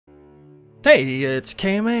Hey, it's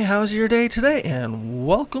KMA, how's your day today? And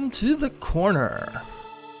welcome to the Korner.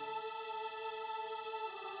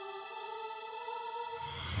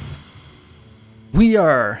 We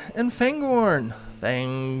are in Fangorn.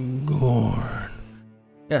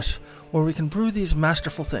 Yes, where we can brew these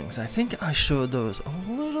masterful things. I think I showed those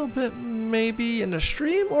a little bit maybe in a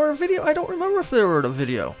stream or a video. I don't remember if they were in a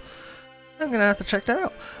video. I'm gonna have to check that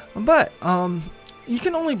out. But, you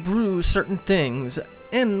can only brew certain things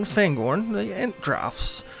in Fangorn, the ant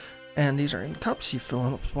drafts, and these are in cups. You fill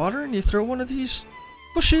them up with water and you throw one of these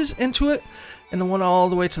bushes into it, and the one all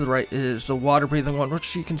the way to the right is the water breathing one,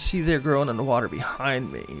 which you can see there growing in the water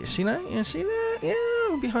behind me. You see that? You see that?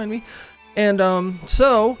 Yeah, behind me. And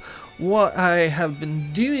so what I have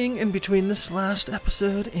been doing in between this last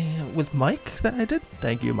episode and with Mike that I did,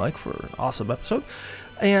 thank you Mike for an awesome episode,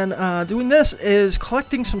 and doing this is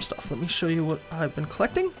collecting some stuff. Let me show you what I've been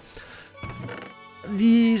collecting.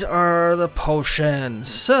 These are the potions.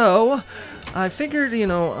 So I figured, you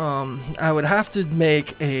know, I would have to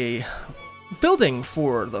make a building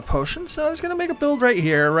for the potions. So I was going to make a build right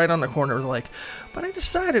here, right on the corner of the lake. But I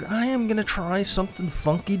decided I am going to try something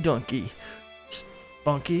funky dunky.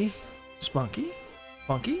 Spunky? Spunky?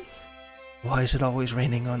 Funky? Why is it always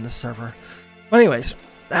raining on the server? But anyways,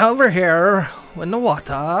 over here in the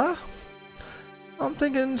water, I'm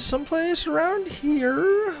thinking someplace around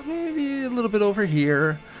here, maybe a little bit over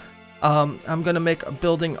here. I'm gonna make a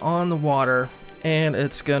building on the water, and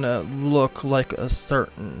it's gonna look like a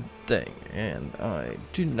certain thing, and I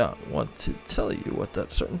do not want to tell you what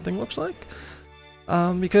that certain thing looks like,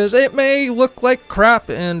 because it may look like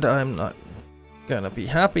crap, and I'm not gonna be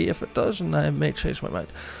happy if it does, and I may change my mind.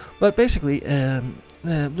 But basically,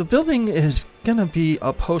 the building is gonna be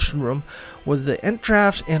a potion room with the ent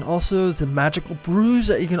drafts and also the magical brews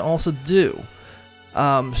that you can also do.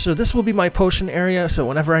 So this will be my potion area, so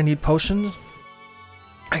whenever I need potions,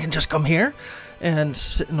 I can just come here and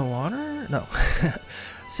sit in the water. No,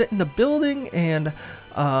 sit in the building, and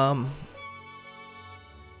a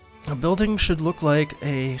building should look like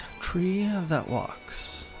a tree that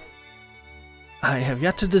walks. I have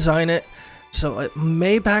yet to design it, so it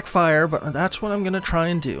may backfire, but that's what I'm going to try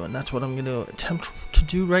and do, and that's what I'm going to attempt to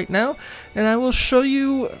do right now. And I will show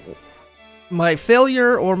you my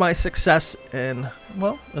failure or my success in,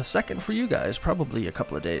 well, a second for you guys, probably a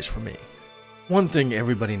couple of days for me. One thing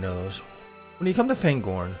everybody knows, when you come to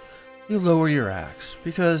Fangorn, you lower your axe,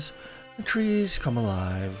 because the trees come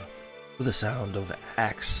alive with the sound of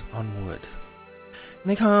axe on wood.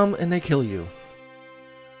 And they come and they kill you.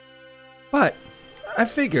 But I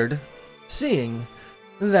figured, seeing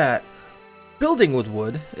that building with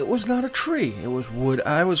wood, it was not a tree, it was wood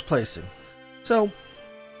I was placing. So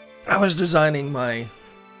I was designing my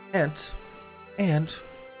ent and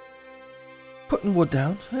putting wood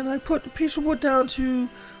down, and I put a piece of wood down to,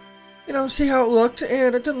 you know, see how it looked,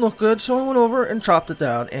 and it didn't look good, so I went over and chopped it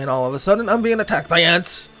down, and all of a sudden I'm being attacked by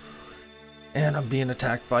ants, and I'm being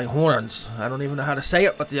attacked by horns. I don't even know how to say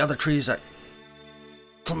it, but the other trees that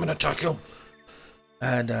come and attack you.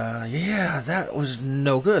 And, yeah, that was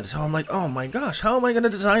no good. So I'm like, oh my gosh, how am I going to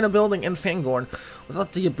design a building in Fangorn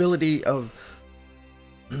without the ability of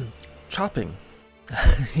chopping?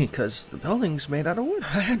 Because the building's made out of wood.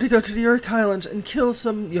 I had to go to the Uric Islands and kill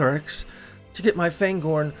some Urics to get my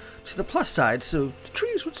Fangorn to the plus side so the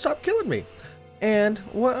trees would stop killing me. And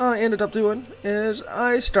what I ended up doing is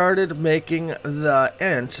I started making the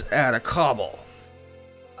ent out of cobble.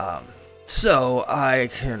 So I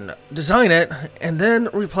can design it and then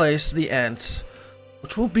replace the ents,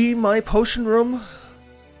 which will be my potion room,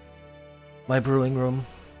 my brewing room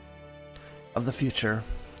of the future.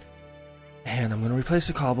 And I'm going to replace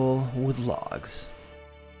the cobble with logs.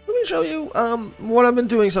 Let me show you what I've been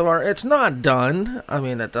doing so far. It's not done. I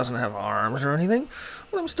mean, it doesn't have arms or anything,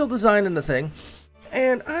 but I'm still designing the thing.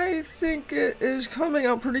 And I think it is coming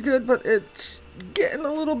out pretty good, but it's getting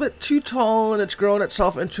a little bit too tall and it's growing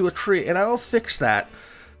itself into a tree. And I'll fix that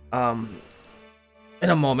in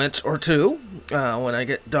a moment or two when I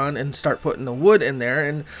get done and start putting the wood in there.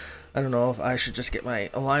 And I don't know if I should just get my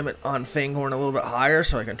alignment on Fangorn a little bit higher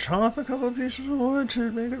so I can chop a couple of pieces of wood to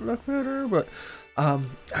make it look better. But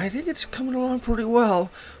I think it's coming along pretty well.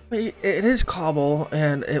 It is cobble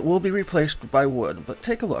and it will be replaced by wood. But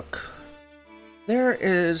take a look. There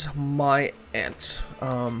is my ent.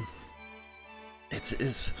 It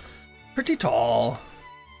is pretty tall.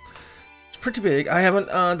 It's pretty big. I haven't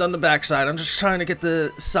done the backside. I'm just trying to get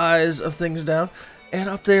the size of things down. And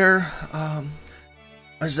up there,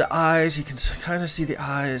 there's the eyes. You can kind of see the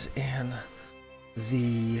eyes and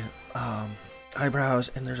the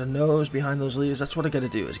eyebrows, and there's a nose behind those leaves. That's what I gotta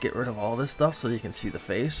do, is get rid of all this stuff so you can see the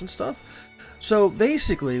face and stuff. So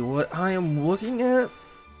basically what I am looking at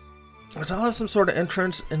is I'll have some sort of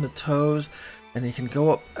entrance in the toes, and you can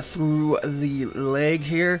go up through the leg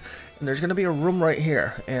here, and there's gonna be a room right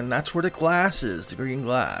here, and that's where the glass is, the green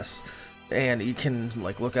glass. And you can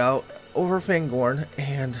like look out over Fangorn,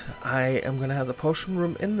 and I am gonna have the potion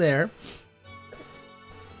room in there,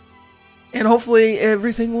 and hopefully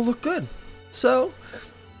everything will look good. So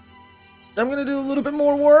I'm gonna do a little bit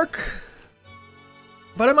more work,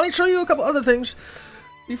 but I might show you a couple other things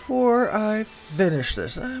before I finish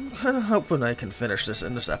this. I'm kind of hoping I can finish this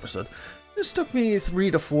in this episode. This took me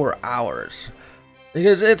 3 to 4 hours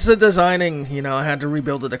because it's a designing, you know, I had to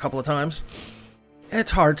rebuild it a couple of times.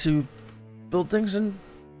 It's hard to build things in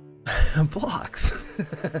blocks.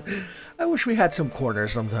 I wish we had some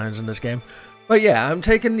corners sometimes in this game. But yeah, I'm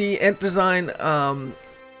taking the ent design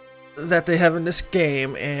that they have in this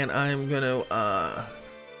game, and I'm gonna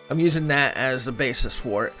I'm using that as the basis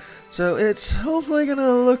for it. So it's hopefully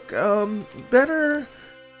gonna look better,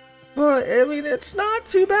 but I mean it's not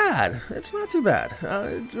too bad. It's not too bad.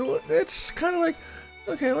 It's kind of like,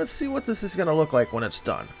 okay, let's see what this is gonna look like when it's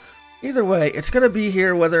done. Either way, it's gonna be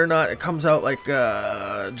here whether or not it comes out like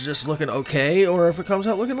just looking okay, or if it comes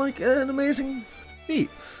out looking like an amazing feat.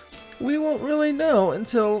 We won't really know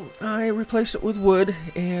until I replace it with wood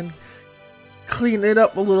and clean it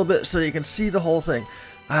up a little bit so you can see the whole thing.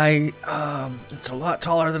 It's a lot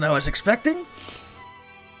taller than I was expecting,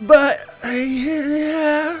 but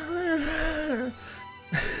yeah.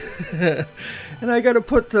 And I gotta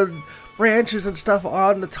put the branches and stuff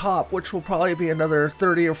on the top, which will probably be another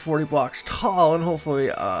 30 or 40 blocks tall, and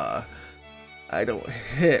hopefully I don't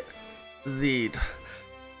hit the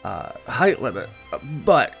height limit.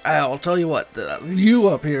 But I'll tell you what, the view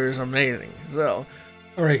up here is amazing. So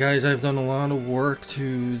alright guys, I've done a lot of work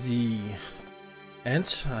to the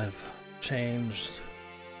ent. I've changed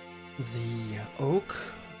the oak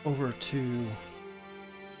over to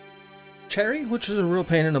cherry, which is a real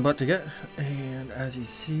pain in the butt to get, and as you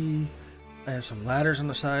see I have some ladders on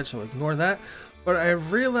the side, so ignore that. But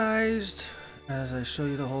I've realized as I show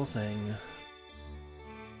you the whole thing,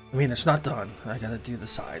 I mean it's not done, I gotta do the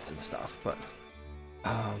sides and stuff, but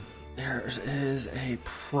there is a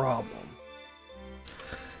problem.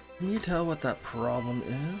 Can you tell what that problem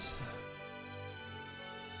is?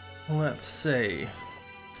 Let's see.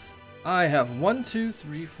 I have 1, 2,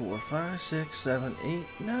 3, 4, 5, 6, 7,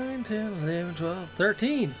 8, 9, 10, 11, 12,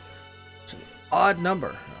 13. It's an odd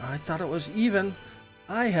number. I thought it was even.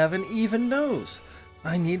 I have an even nose.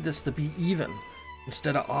 I need this to be even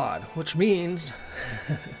instead of odd, which means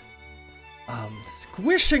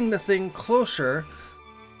squishing the thing closer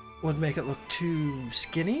would make it look too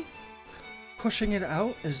skinny. Pushing it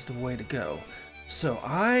out is the way to go. So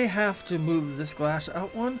I have to move this glass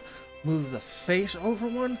out one, move the face over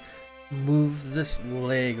one, move this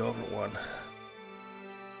leg over one.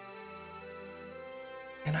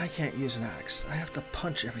 And I can't use an axe. I have to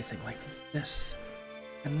punch everything like this.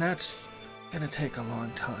 And that's gonna take a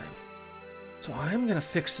long time. So I'm gonna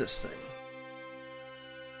fix this thing.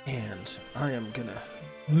 And I am gonna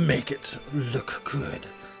make it look good.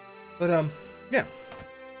 But yeah.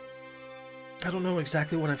 I don't know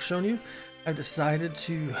exactly what I've shown you. I've decided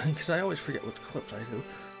to, because I always forget what clips I do.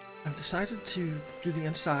 I've decided to do the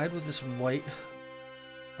inside with this white,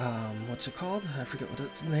 what's it called? I forget what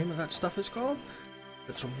the name of that stuff is called.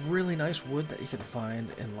 It's a really nice wood that you can find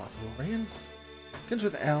in Lothlorien. Begins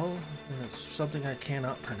with L, and it's something I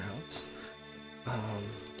cannot pronounce.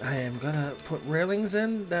 I am gonna put railings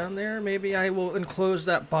in down there. Maybe I will enclose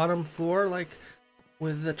that bottom floor like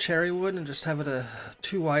with the cherry wood and just have it a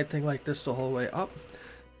too wide thing like this the whole way up.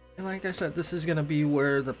 And like I said, this is going to be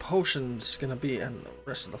where the potion's going to be, and the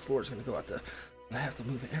rest of the floor is going to go out there. But I have to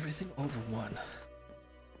move everything over one,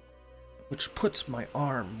 which puts my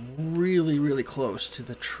arm really, really close to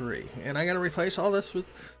the tree. And I got to replace all this with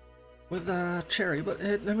cherry. But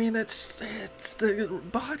I mean, it's the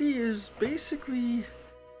body is basically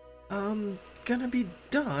gonna be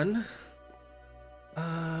done.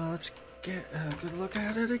 Let's get a good look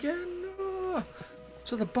at it again.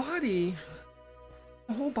 So the body.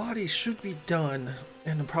 The whole body should be done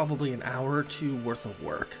in probably an hour or two worth of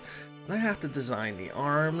work. And I have to design the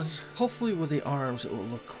arms. Hopefully with the arms it will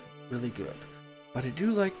look really good. But I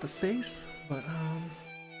do like the face, but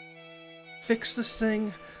fix this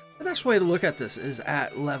thing. The best way to look at this is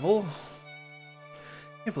at level.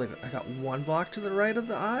 Can't believe it. I got 1 block to the right of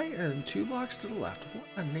the eye and 2 blocks to the left. What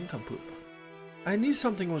a nincompoop. I knew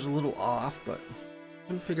something was a little off, but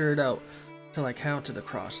couldn't figure it out till I counted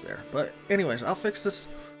across there. But anyways, I'll fix this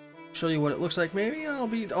show you what it looks like. Maybe I'll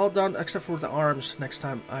be all done except for the arms next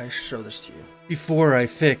time I show this to you. Before I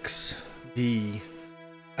fix the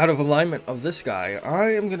out of alignment of this guy,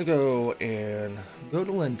 I am gonna go to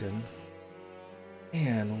Linden,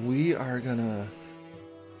 and we are gonna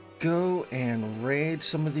go and raid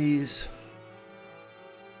some of these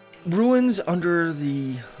ruins under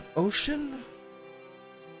the ocean.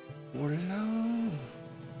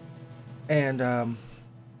 And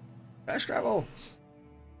fast travel,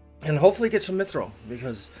 and hopefully get some mithril,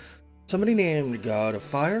 because somebody named God of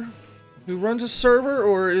Fire, who runs a server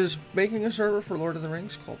or is making a server for Lord of the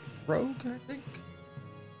Rings called Rogue, I think,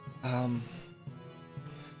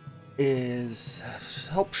 is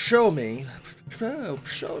help show me how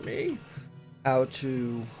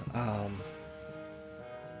to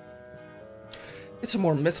get some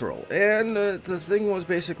more mithril. And the thing was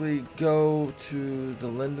basically go to the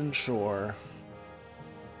Linden shore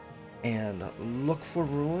and look for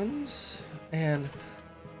ruins, and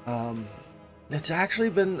it's actually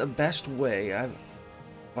been the best way.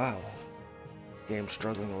 Wow, game's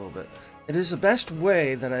struggling a little bit. It is the best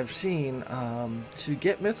way that I've seen to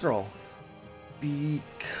get mithril,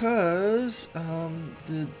 because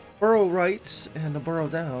the burrow rights and the burrow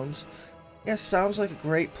downs, yes, sounds like a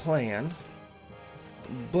great plan,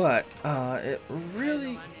 but it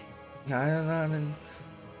really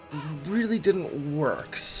didn't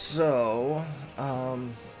work. So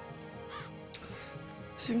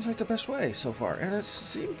seems like the best way so far, and it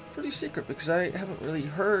seemed pretty secret because I haven't really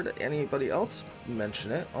heard anybody else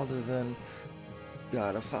mention it other than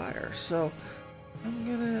God of Fire. So I'm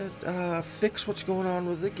gonna fix what's going on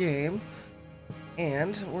with the game,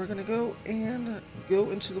 and we're gonna go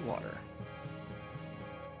into the water.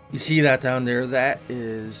 You see that down there? That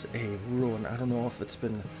is a ruin. I don't know if it's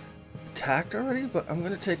been attacked already, but I'm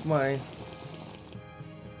gonna take my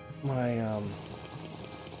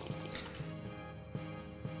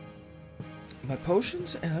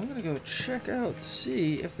potions, and I'm gonna go check out to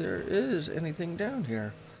see if there is anything down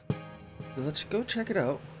here. So let's go check it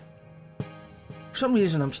out. For some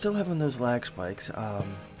reason, I'm still having those lag spikes. I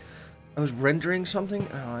was rendering something,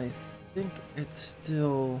 and I think it's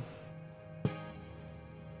still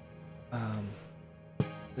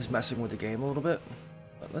is messing with the game a little bit.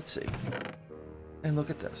 But let's see. And look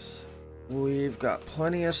at this. We've got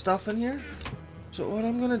plenty of stuff in here. So what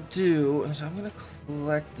I'm gonna do is I'm gonna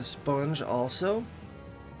collect the sponge also,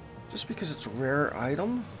 just because it's a rare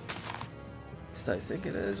item. At least I think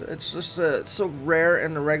it is. It's just it's so rare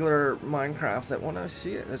in the regular Minecraft that when I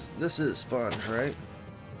see it, this is sponge, right?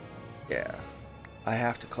 Yeah, I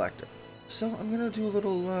have to collect it. So I'm gonna do a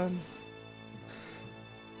little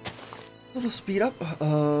speed up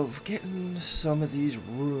of getting some of these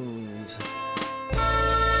runes.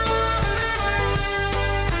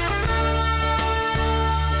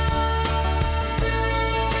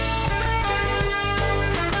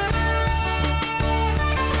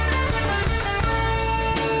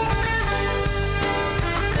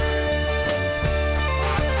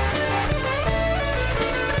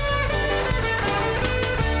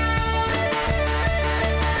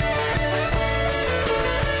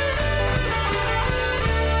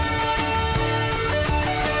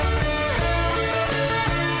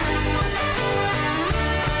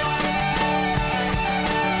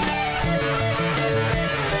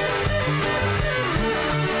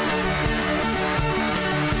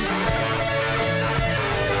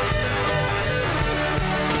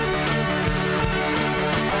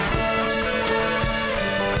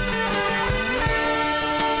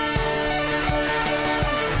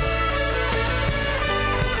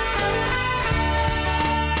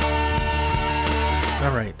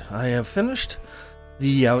 I have finished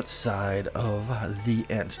the outside of the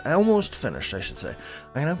ent. Almost finished, I should say.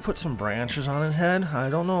 I'm going to put some branches on his head.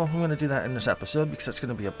 I don't know if I'm going to do that in this episode because that's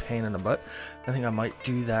going to be a pain in the butt. I think I might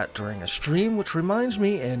do that during a stream, which reminds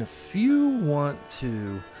me, and if you want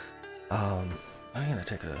to, I'm going to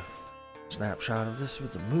take a snapshot of this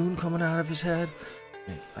with the moon coming out of his head.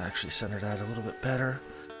 I actually centered that a little bit better.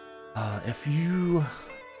 If you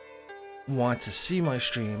want to see my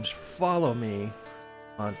streams, follow me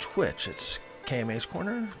on Twitch. It's KMAs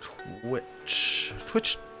Korner,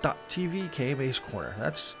 twitch.tv KMAs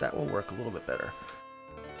Korner. That will work a little bit better.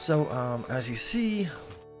 So as you see,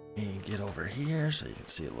 you get over here so you can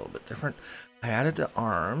see a little bit different. I added the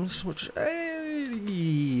arms, which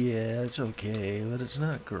yeah, it's okay, but it's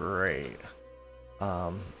not great.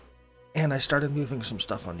 And I started moving some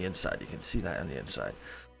stuff on the inside. You can see that on the inside.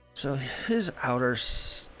 So his outer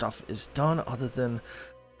stuff is done, other than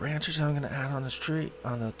branches I'm going to add on this tree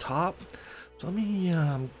on the top. So let me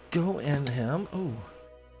go in him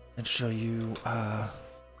and show you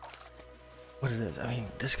what it is. I mean,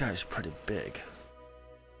 this guy's pretty big.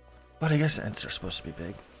 But I guess Ents are supposed to be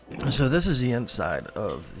big. So this is the inside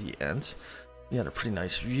of the Ent. You got a pretty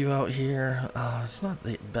nice view out here. It's not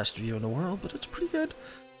the best view in the world, but it's pretty good.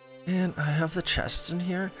 And I have the chests in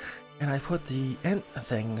here. And I put the Ent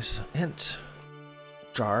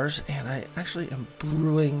jars, and I actually am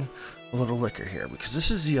brewing a little liquor here because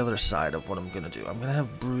this is the other side of what I'm going to do. I'm going to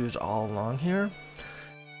have brews all along here.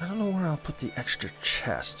 I don't know where I'll put the extra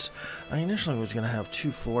chests. I initially was going to have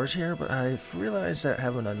 2 floors here, but I've realized that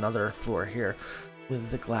having another floor here with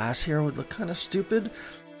the glass here would look kind of stupid,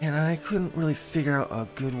 and I couldn't really figure out a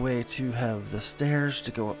good way to have the stairs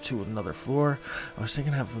to go up to another floor. I was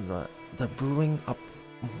thinking of having the brewing up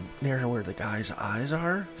near where the guy's eyes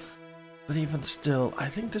are. But even still, I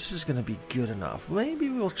think this is going to be good enough. Maybe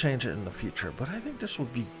we'll change it in the future, but I think this will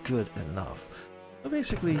be good enough. So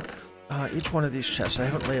basically, each one of these chests, I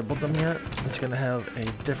haven't labeled them yet. It's going to have a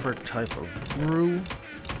different type of brew.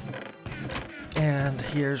 And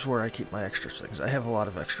here's where I keep my extra things. I have a lot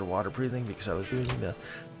of extra water breathing because I was doing the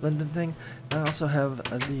Linden thing. I also have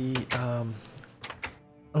the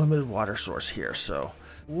unlimited water source here. So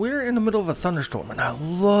we're in the middle of a thunderstorm, and I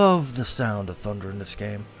love the sound of thunder in this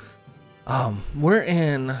game. We're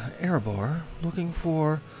in Erebor looking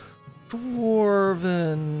for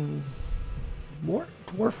Dwarf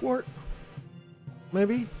Wart?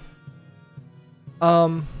 Maybe?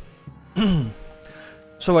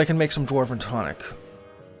 So I can make some Dwarven tonic.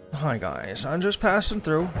 Hi guys, I'm just passing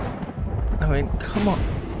through. I mean, come on.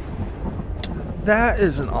 That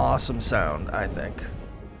is an awesome sound, I think.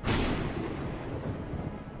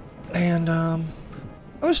 And,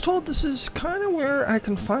 I was told this is kind of where I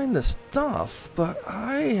can find this stuff, but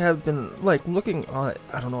I have been, like, looking on,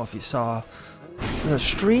 I don't know if you saw the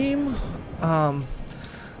stream,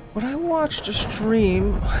 but I watched a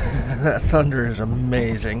stream. That thunder is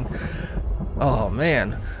amazing. Oh,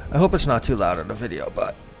 man. I hope it's not too loud in the video,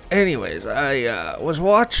 but anyways, I was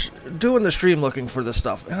doing the stream looking for this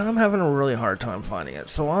stuff, and I'm having a really hard time finding it,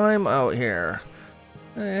 so I'm out here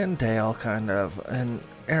in Dale, kind of, and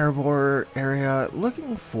Erebor area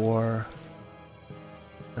looking for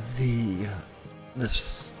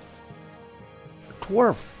this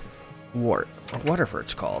dwarf wart, or whatever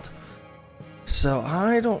it's called. So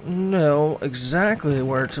I don't know exactly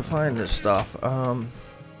where to find this stuff, and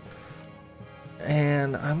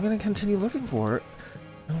I'm gonna continue looking for it.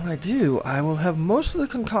 And when I do, I will have most of the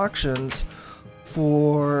concoctions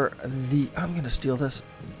for the. I'm gonna steal this.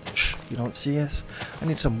 Shh, you don't see us. I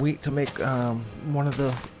need some wheat to make one of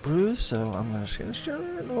the brews, so I'm gonna just get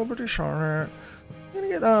it. Nobody sure. I'm gonna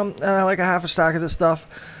get like a half a stack of this stuff,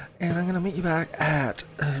 and I'm gonna meet you back at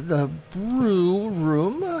the brew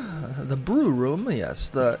room. The brew room, yes,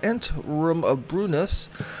 the Ent room of brewness,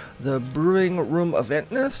 the brewing room of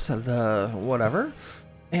Entness, the whatever.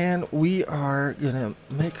 And we are gonna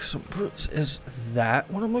make some brews. Is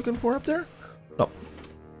that what I'm looking for up there? No.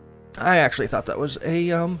 I actually thought that was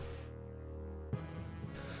a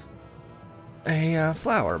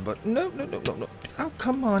flower, but no. Oh,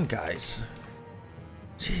 come on, guys.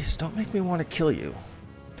 Jeez, don't make me want to kill you.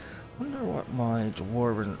 Wonder what my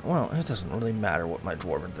dwarven. Well, it doesn't really matter what my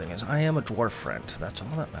dwarven thing is. I am a dwarf friend. That's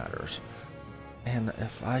all that matters. And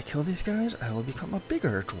if I kill these guys, I will become a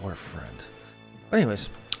bigger dwarf friend. But anyways,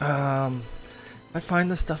 if I find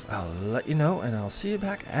this stuff, I'll let you know, and I'll see you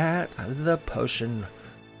back at the potion.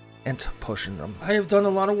 Ent potion room. I have done a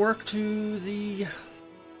lot of work to the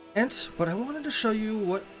Ent, but I wanted to show you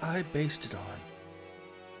what I based it on.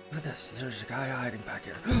 Look at this. There's a guy hiding back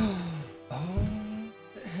here. Oh,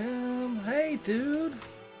 him. Hey, dude.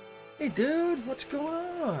 Hey, dude. What's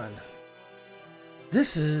going on?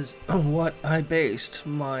 This is what I based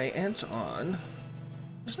my Ent on.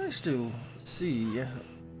 It's nice to see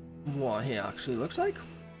what he actually looks like.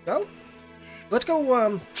 So, let's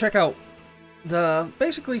go check out the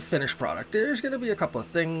basically finished product. There's going to be a couple of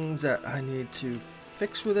things that I need to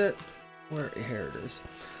fix with it. Here it is.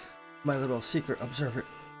 My little secret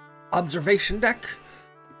observation deck.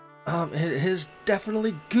 It is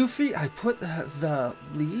definitely goofy. I put the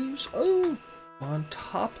leaves on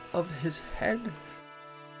top of his head.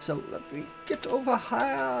 So let me get over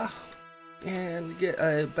here and get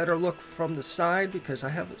a better look from the side because I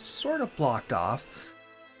have it sort of blocked off.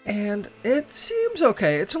 And it seems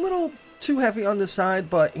okay. It's a little too heavy on the side,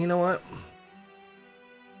 but you know what?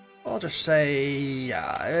 I'll just say,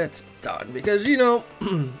 yeah, it's done. Because, you know,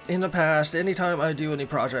 in the past, anytime I do any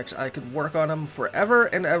projects, I could work on them forever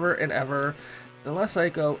and ever and ever. Unless I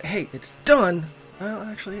go, hey, it's done. Well,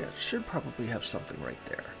 actually, it should probably have something right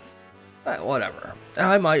there. Whatever.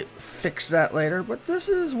 I might fix that later, but this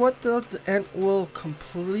is what the end will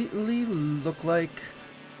completely look like.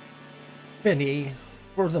 Finny,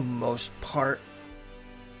 for the most part.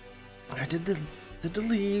 I did the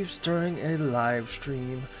leaves during a live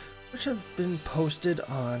stream, which have been posted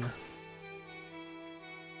on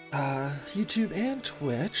YouTube and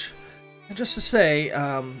Twitch. And just to say,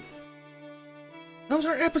 those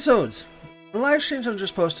aren't episodes. The live streams I'm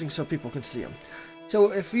just posting so people can see them.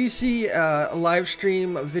 So if you see a live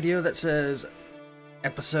stream video that says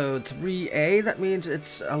episode 3A, that means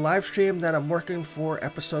it's a live stream that I'm working for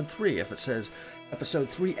episode 3. If it says episode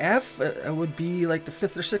 3F, it would be like the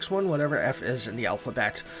 5th or 6th one, whatever F is in the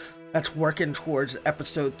alphabet. That's working towards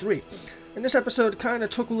episode 3. And this episode kind of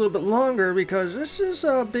took a little bit longer because this is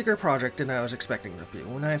a bigger project than I was expecting it to be.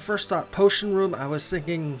 When I first thought potion room, I was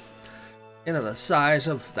thinking, you know, the size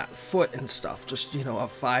of that foot and stuff, just, you know, a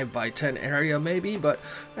 5x10 area maybe, but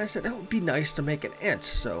I said that would be nice to make an ent.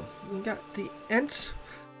 So we got the ent,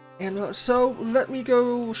 and so let me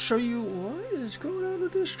go show you what is going on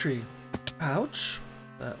with this tree. Ouch,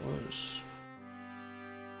 that was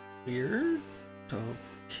weird.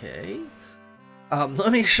 Okay.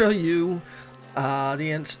 Let me show you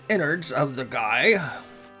the innards of the guy.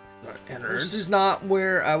 This is not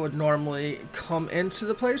where I would normally come into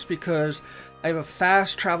the place because I have a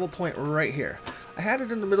fast travel point right here. I had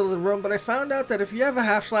it in the middle of the room, but I found out that if you have a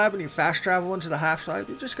half slab and you fast travel into the half slab,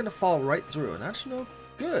 you're just going to fall right through, and that's no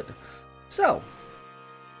good. So,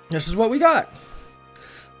 this is what we got.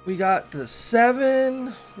 We got the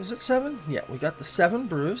 7, is it 7? Yeah, we got the 7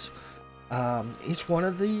 brews. Each one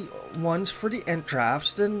of the ones for the ent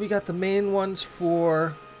drafts. Then we got the main ones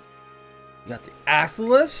for, we got the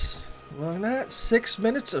Atlas. Look at that, 6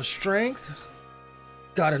 minutes of strength.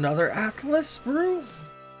 Got another Atlas brew.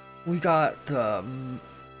 We got the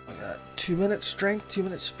 2 minute strength, 2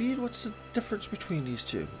 minute speed. What's the difference between these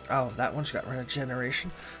two? Oh, that one's got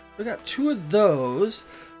regeneration. We got 2 of those.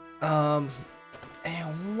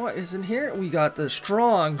 And what is in here? We got the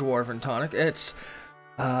strong dwarven tonic. It's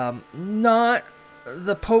not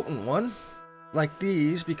the potent one like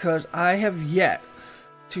these because I have yet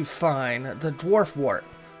to find the dwarf wart.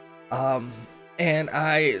 And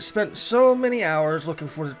I spent so many hours looking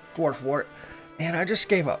for the dwarf wart, and I just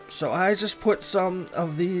gave up. So I just put some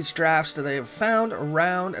of these drafts that I have found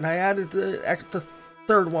around, and I added the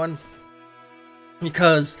 3rd one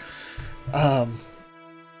because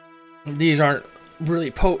these aren't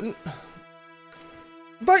really potent.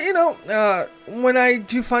 But, you know, when I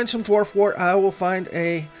do find some dwarf wart, I will find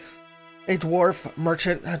a dwarf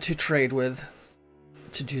merchant to trade with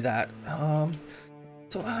to do that.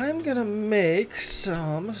 So I'm gonna make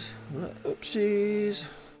some, oopsies.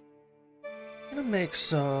 I'm gonna make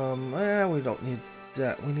some, we don't need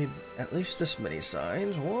that. We need at least this many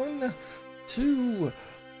signs. 1, 2,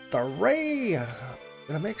 3. I'm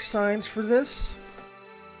gonna make signs for this.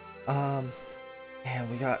 And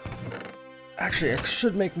we got, actually I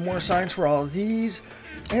should make more signs for all of these.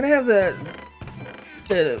 I'm gonna have the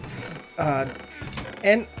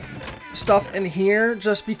end stuff in here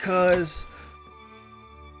just because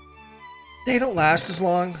they don't last as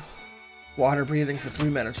long. Water breathing for 3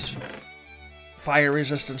 minutes. Fire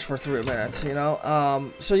resistance for 3 minutes, you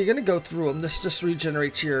know? So you're gonna go through them. This just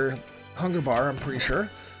regenerates your hunger bar, I'm pretty sure.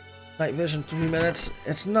 Night vision, 3 minutes.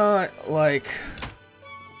 It's not like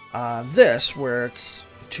this, where it's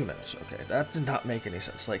 2 minutes. Okay, that did not make any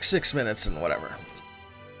sense. Like 6 minutes and whatever.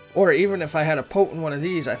 Or even if I had a potent one of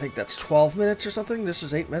these, I think that's 12 minutes or something. This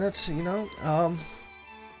is 8 minutes, you know?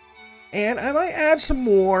 And I might add some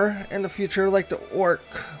more in the future, like the orc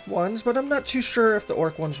ones, but I'm not too sure if the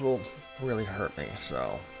orc ones will really hurt me,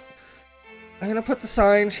 so I'm gonna put the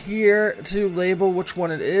signs here to label which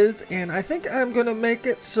one it is, and I think I'm gonna make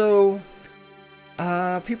it so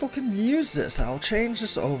people can use this. I'll change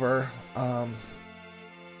this over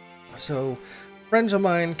so friends of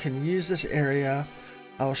mine can use this area.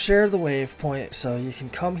 I'll share the waypoint so you can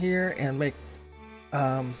come here and make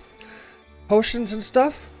potions and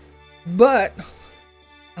stuff. But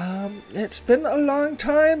it's been a long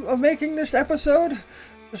time of making this episode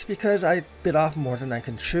just because I bit off more than I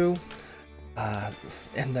can chew.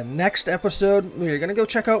 In the next episode, we're gonna go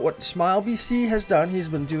check out what Smile BC has done. He's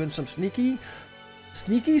been doing some sneaky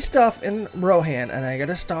stuff in Rohan, and I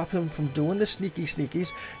gotta stop him from doing the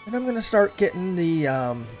sneakies. And I'm gonna start getting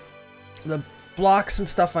the blocks and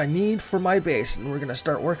stuff I need for my base, and we're gonna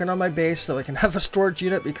start working on my base so I can have a storage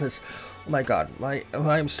unit because, oh my god,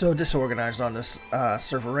 I'm so disorganized on this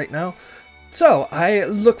server right now. So I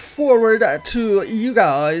look forward to you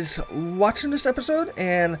guys watching this episode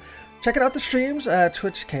and checking out the streams at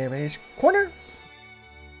Twitch KMAs Korner.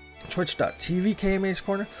 twitch.tv KMAs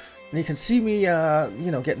Korner. And you can see me,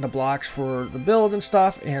 you know, getting the blocks for the build and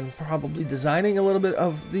stuff, and probably designing a little bit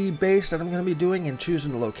of the base that I'm going to be doing, and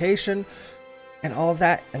choosing the location and all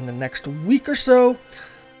that in the next week or so.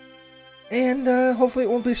 And hopefully it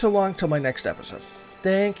won't be so long till my next episode.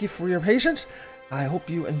 Thank you for your patience. I hope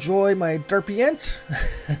you enjoy my derpy ent.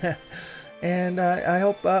 And I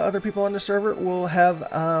hope other people on the server will have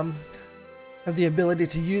the ability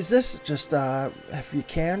to use this. Just if you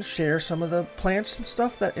can, share some of the plants and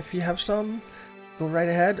stuff. That if you have some, go right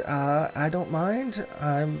ahead. I don't mind.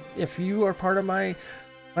 If you are part of my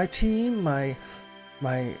team, my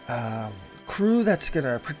crew that's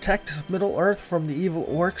gonna protect Middle Earth from the evil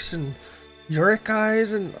orcs and Uric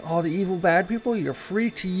guys and all the evil bad people, you're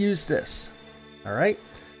free to use this. Alright?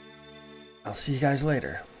 I'll see you guys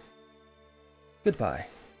later. Goodbye.